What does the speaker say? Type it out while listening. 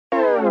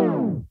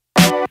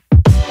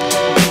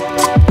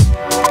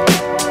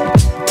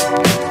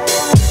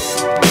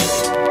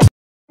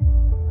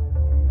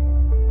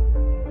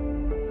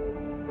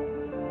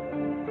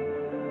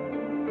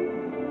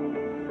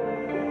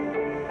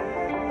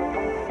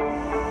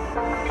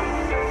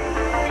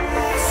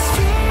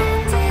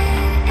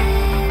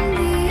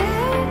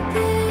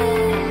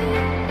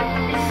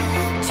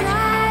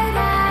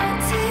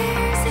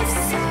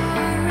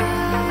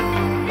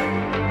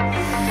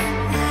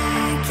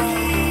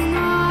Lacking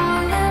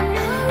all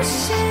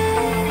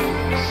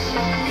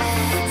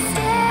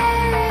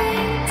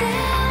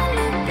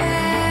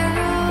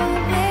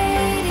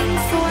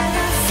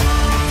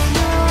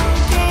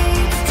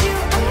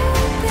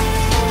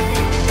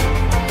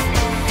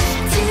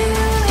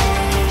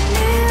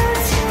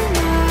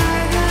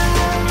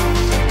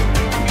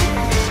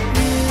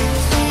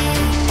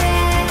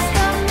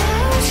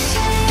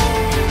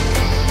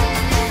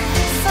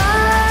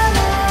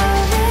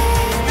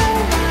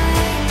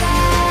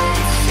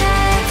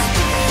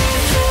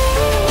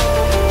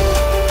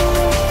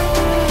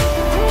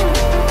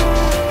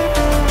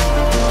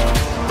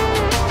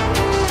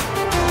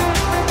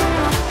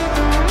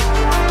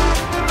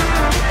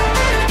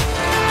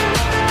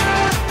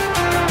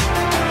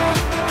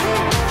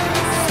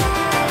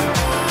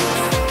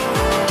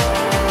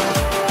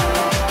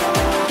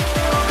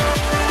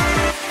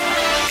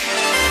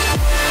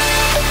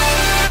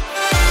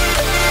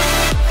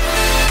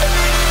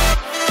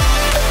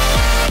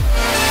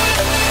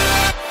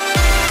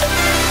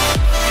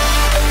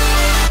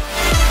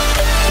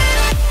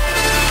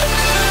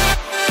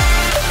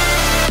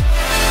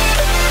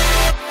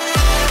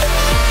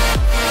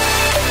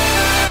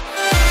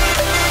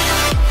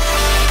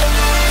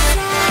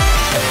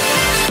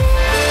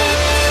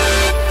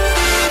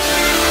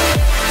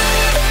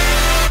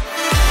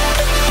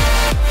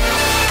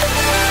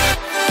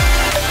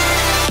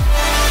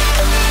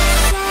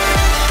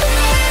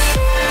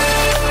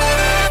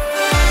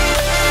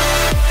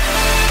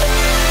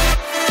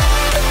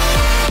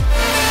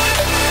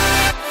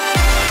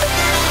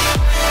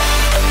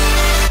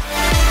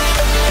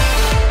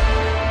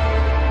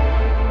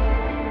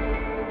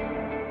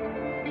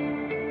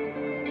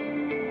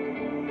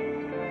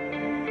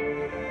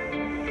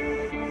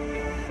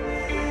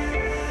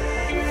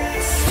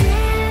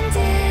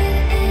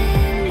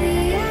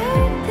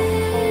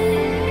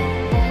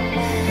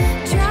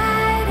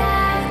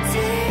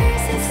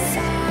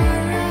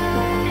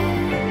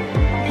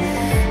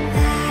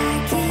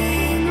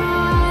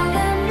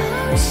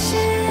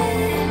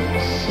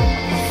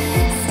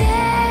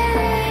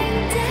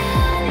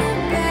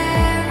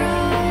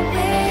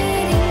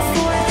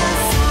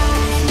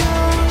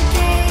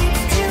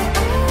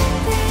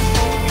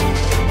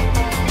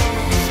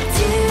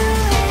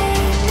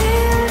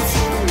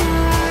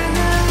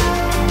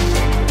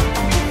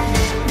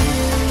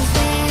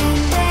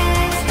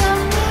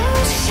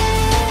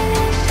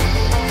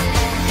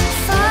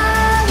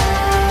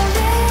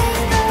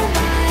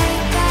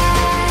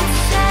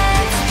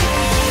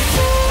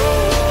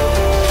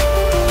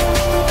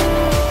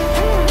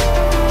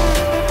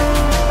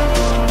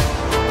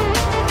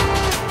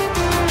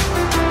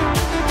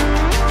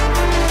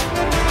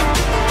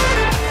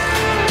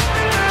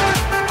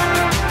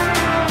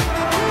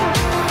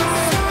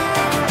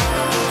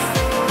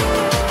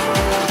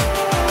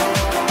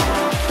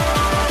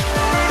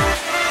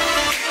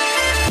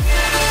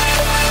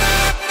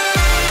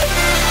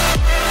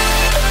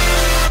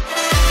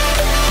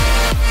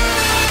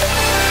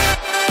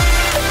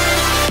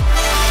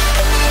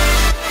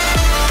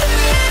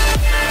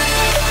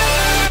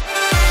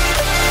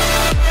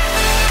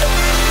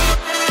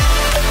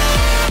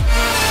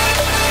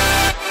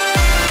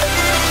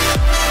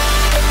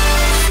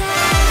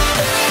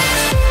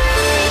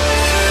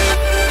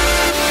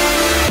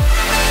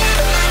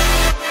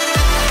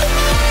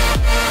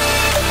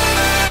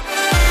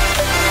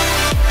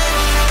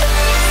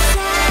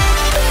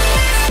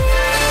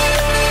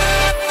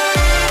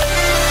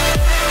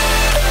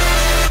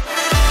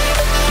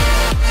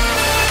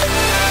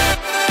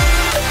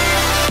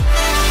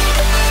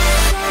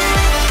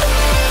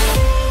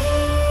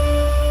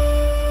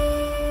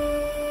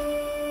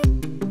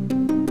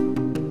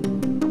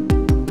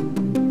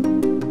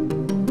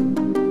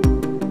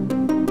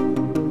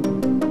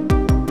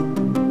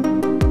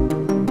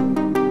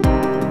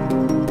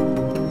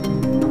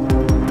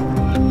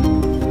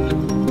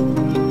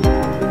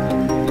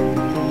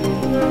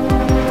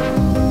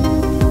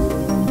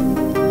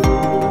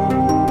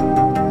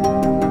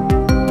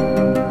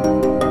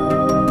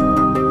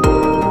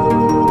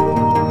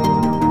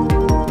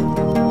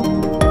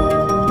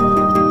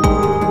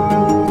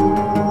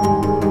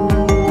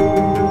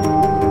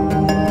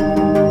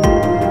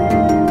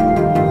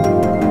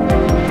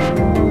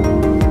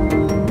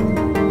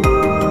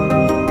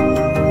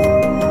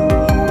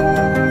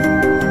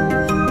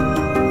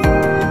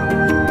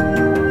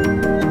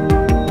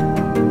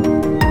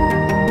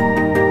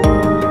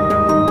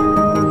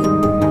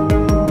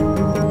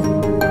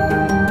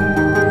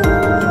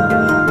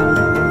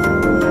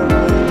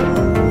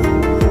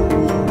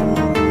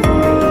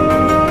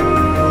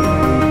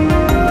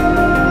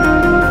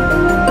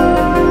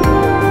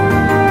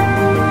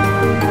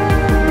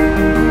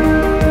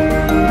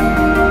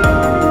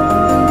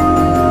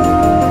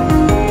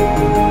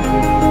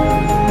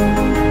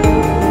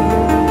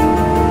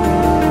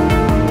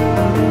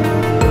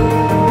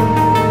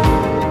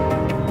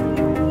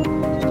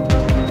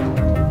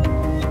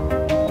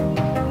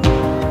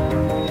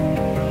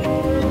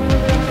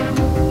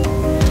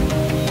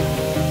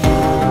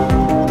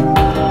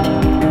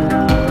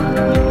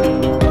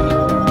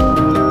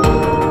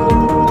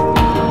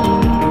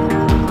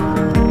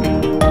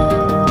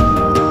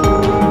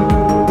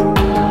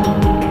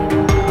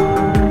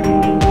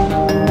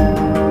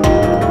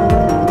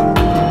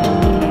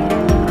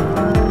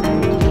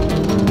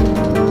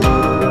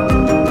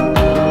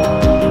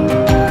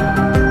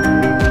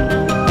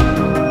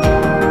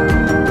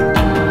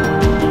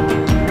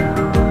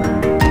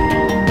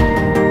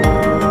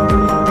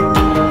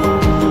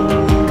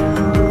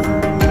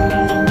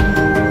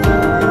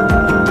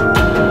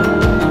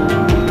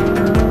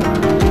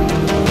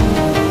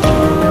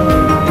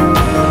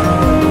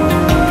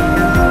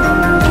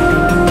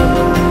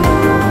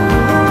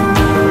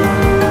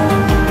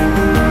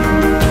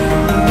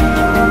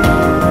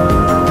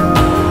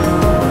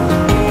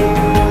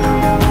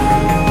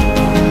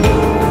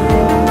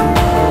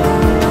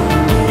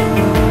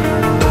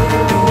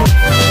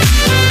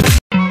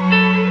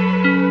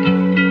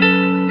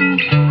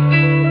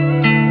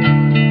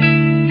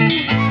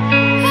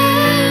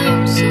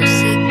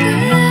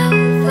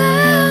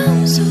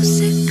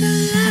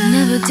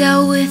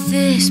dealt with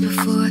this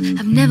before.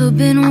 I've never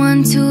been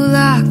one to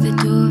lock the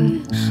door.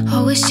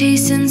 Always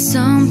chasing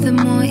something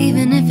more,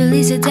 even if it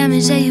leads to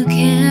damage that you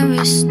can't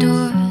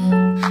restore.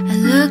 I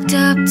looked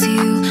up to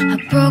you, I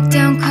broke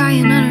down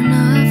crying, not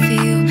enough for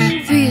you.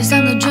 3 years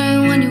down the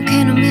drain when you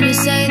came to me to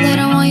say that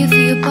I want you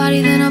for your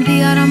body, then I'll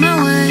be out on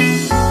my way.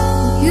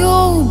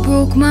 You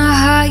broke my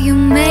heart, you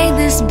made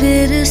this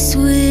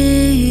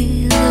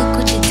bittersweet. Look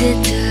what you did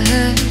to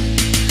her,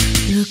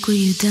 look what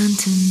you done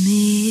to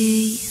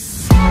me.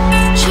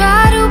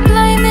 Try to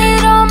blame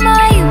it on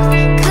my youth,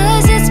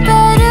 'cause it's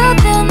better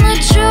than the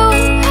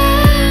truth.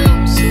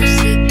 I'm so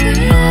sick of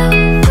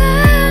love,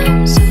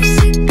 I'm so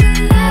sick of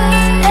love.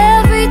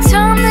 Every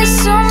time there's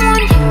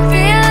someone new,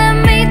 they let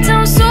me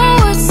down, so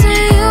what's the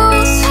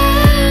use?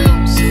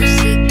 I'm so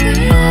sick of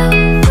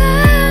love,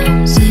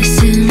 I'm so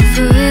listen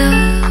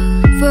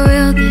for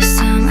real this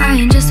time. I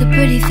ain't just a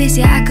pretty face,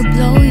 yeah, I could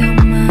blow your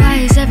mind. Why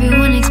is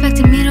everyone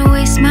expecting me to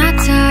waste my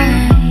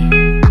time?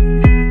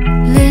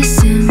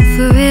 Listen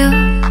for real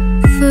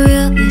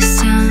this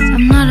time.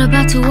 I'm not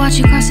about to watch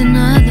you cross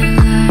another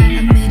line.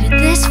 I made it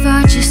this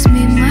far, just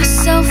me,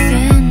 myself,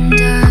 and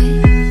I.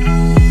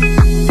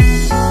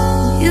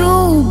 You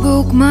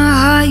broke my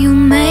heart, you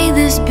made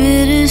this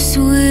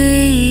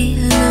bittersweet.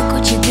 Look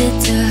what you did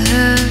to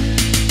her,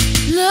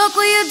 look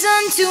what you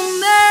done to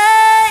me.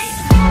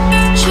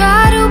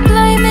 Try to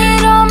blame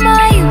it on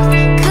my youth,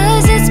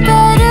 'cause it's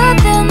better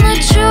than the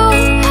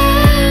truth.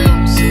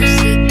 I'm so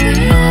sick of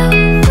love,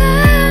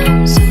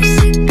 I'm so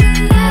sick of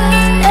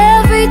love.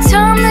 Every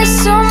time there's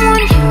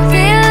someone new,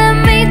 they let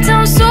me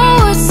down, so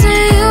what's the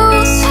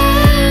use?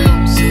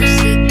 I'm so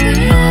sick of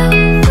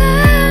love,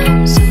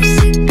 I'm so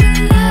sick of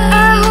love.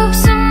 I hope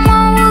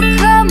someone will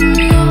come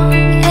along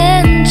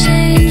and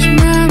change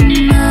my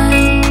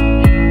mind,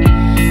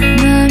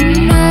 my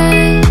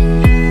mind.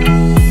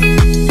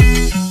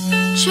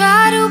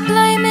 Try to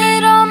blame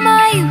it on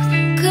my youth,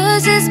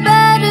 'cause it's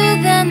better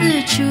than the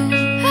truth.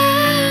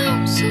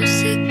 I'm so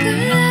sick of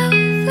love,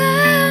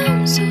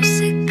 I'm so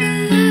sick of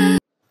love.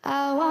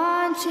 I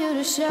want you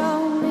to show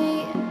me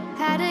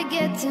how to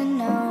get to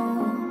know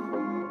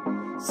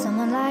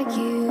someone like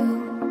you,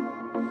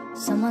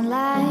 someone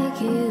like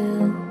you.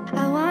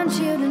 I want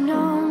you to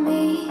know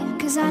me,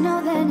 'cause I know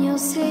then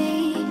you'll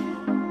see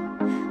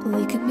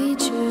we can be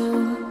true,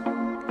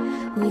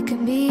 we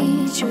can be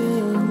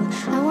true.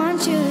 I want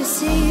you to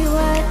see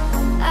what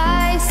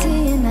I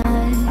see in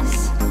us,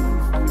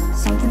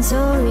 something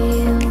so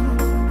real,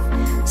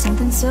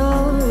 something so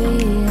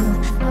real.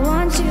 I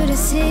want you to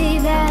see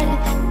that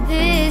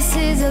this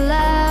is a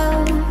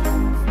love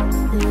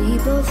that we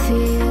both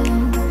feel,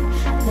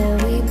 that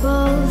we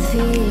both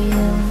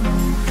feel.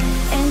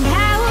 And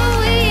how will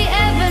we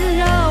ever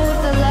know if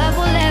the love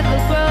will ever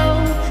grow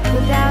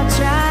without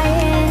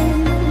trying,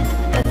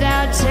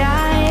 without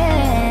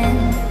trying?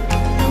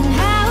 And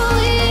how will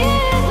we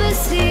ever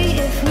see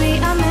if we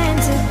are meant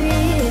to be?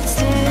 It's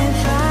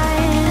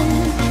terrifying,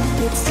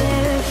 it's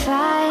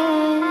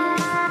terrifying.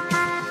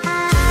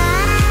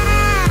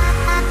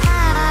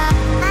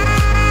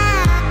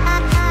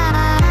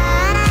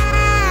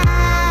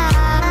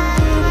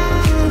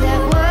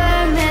 That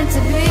we're meant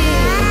to be.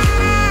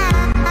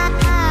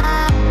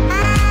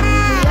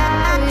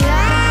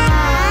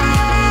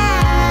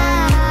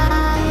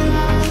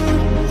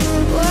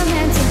 We're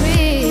meant to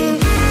be.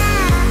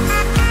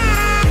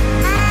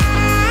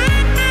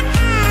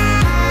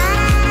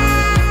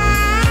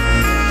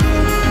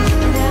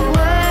 That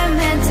we're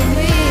meant to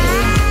be.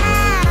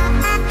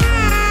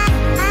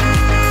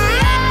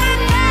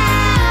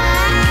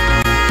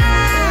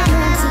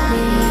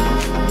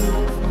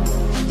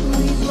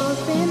 We've both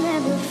been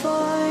there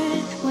before.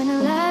 When a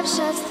love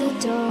shuts the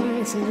door,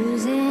 it's a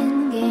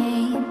losing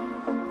game,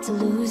 it's a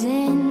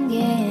losing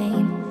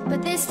game. But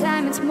this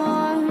time it's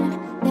more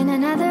than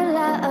another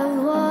love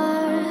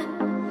war.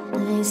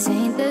 This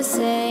ain't the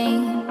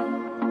same,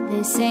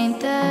 this ain't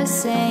the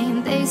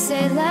same. They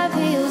say love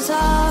heals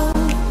all,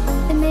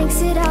 it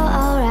makes it all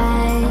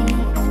alright.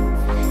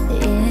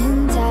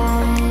 In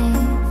time,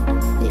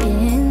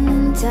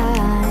 in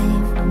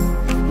time.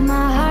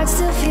 My heart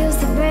still feels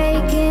the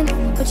breaking,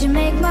 but you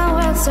make my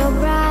world so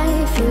bright.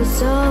 It feels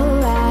so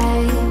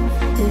right,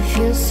 it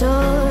feels so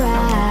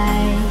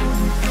right.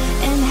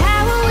 And how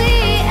will we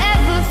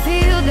ever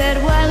feel that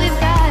what we've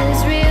got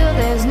is real?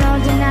 There's no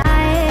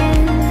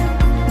denying,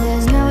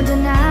 there's no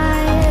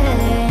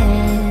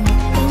denying.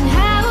 And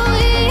how will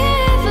we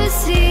ever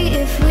see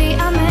if we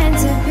are meant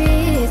to be?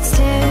 It's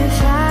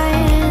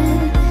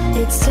terrifying,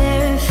 it's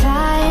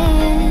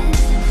terrifying.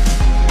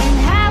 And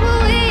how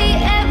will we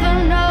ever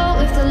know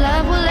if the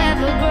love will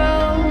ever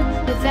grow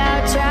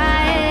without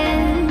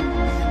trying,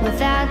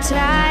 without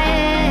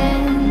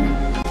trying?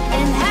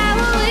 And how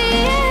will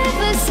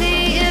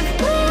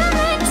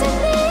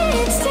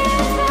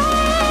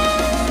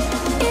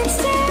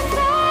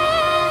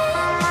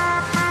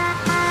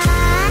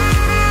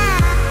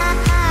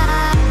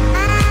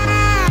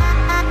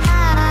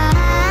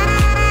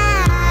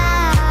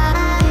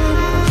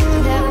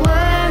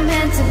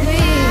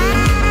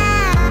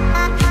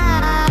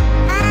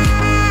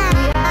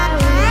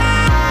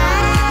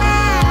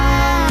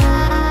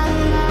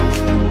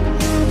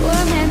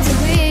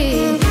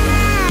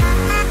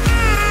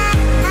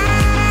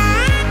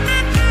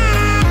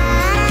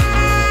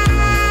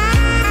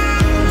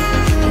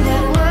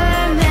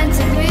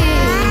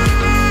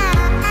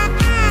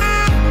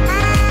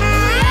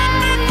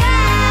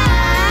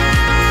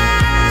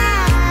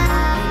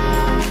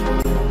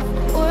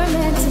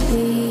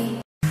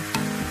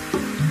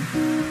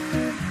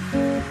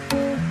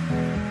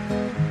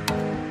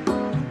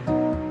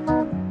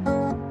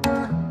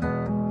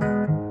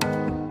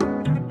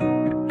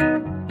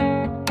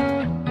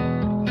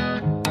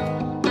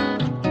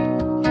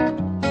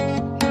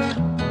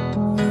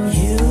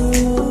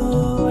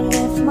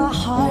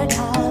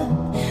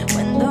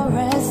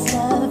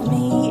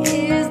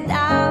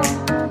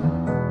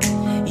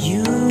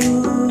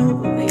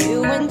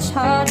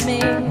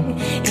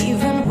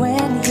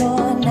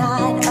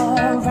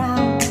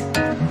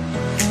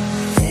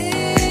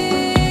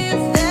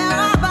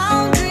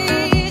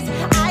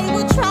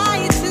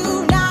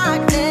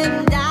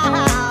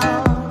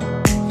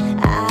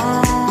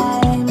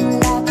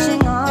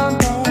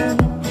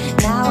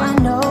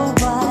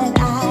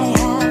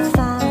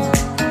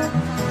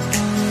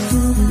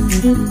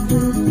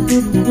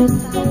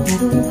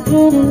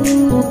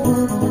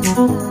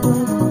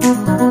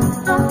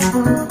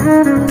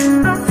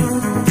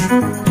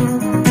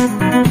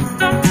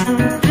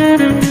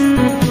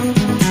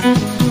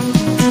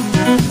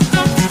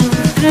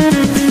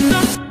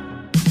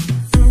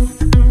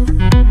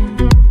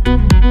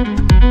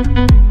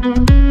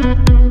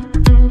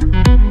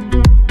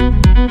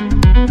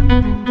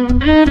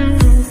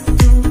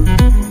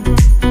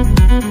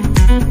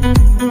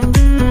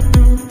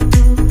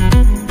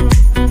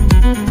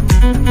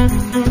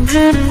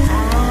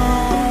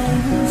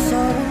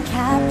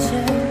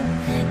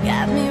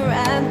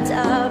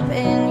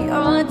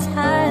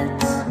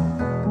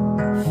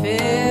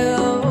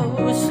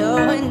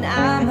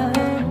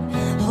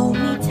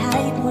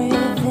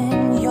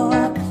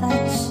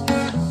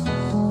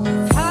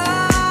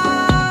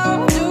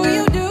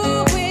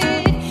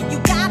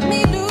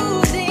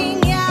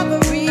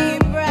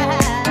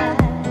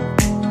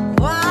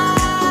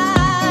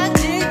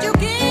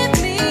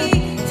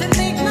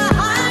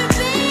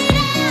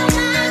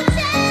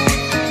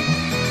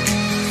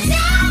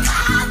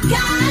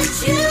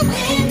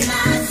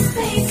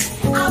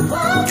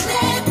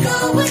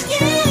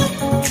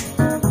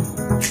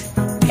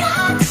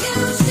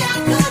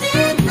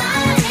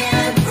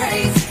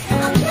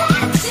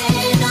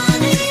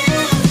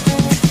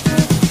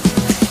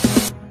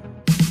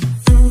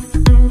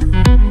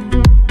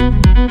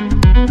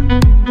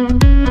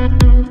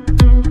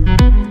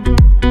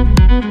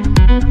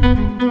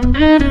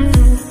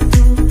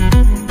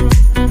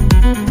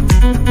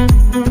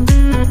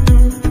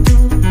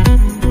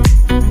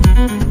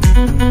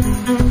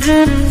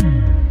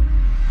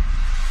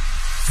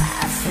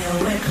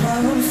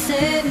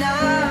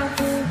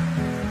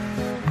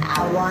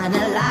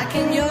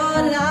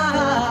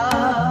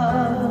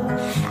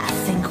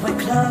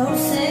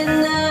close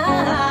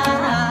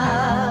enough?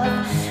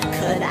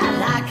 Could I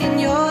lock in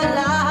your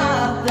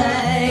love,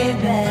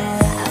 baby?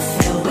 I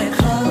feel we're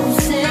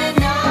close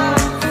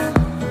enough.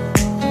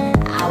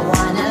 I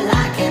wanna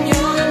lock in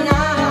your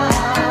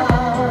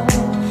love.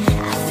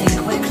 I think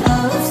we're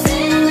close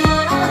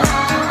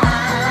enough.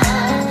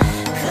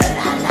 Could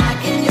I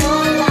lock in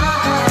your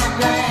love,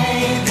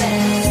 baby?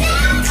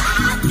 Now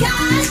I've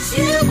got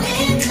you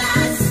in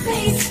my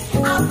space.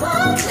 I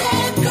won't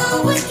let go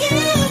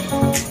again.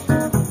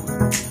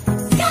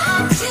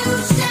 Got you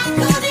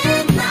shackled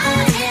in my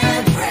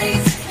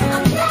embrace.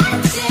 I'm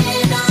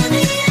latching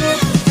onto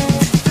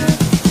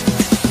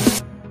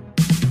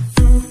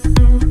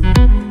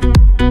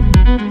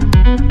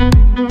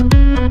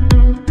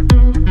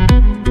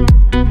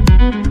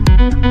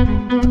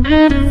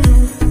you.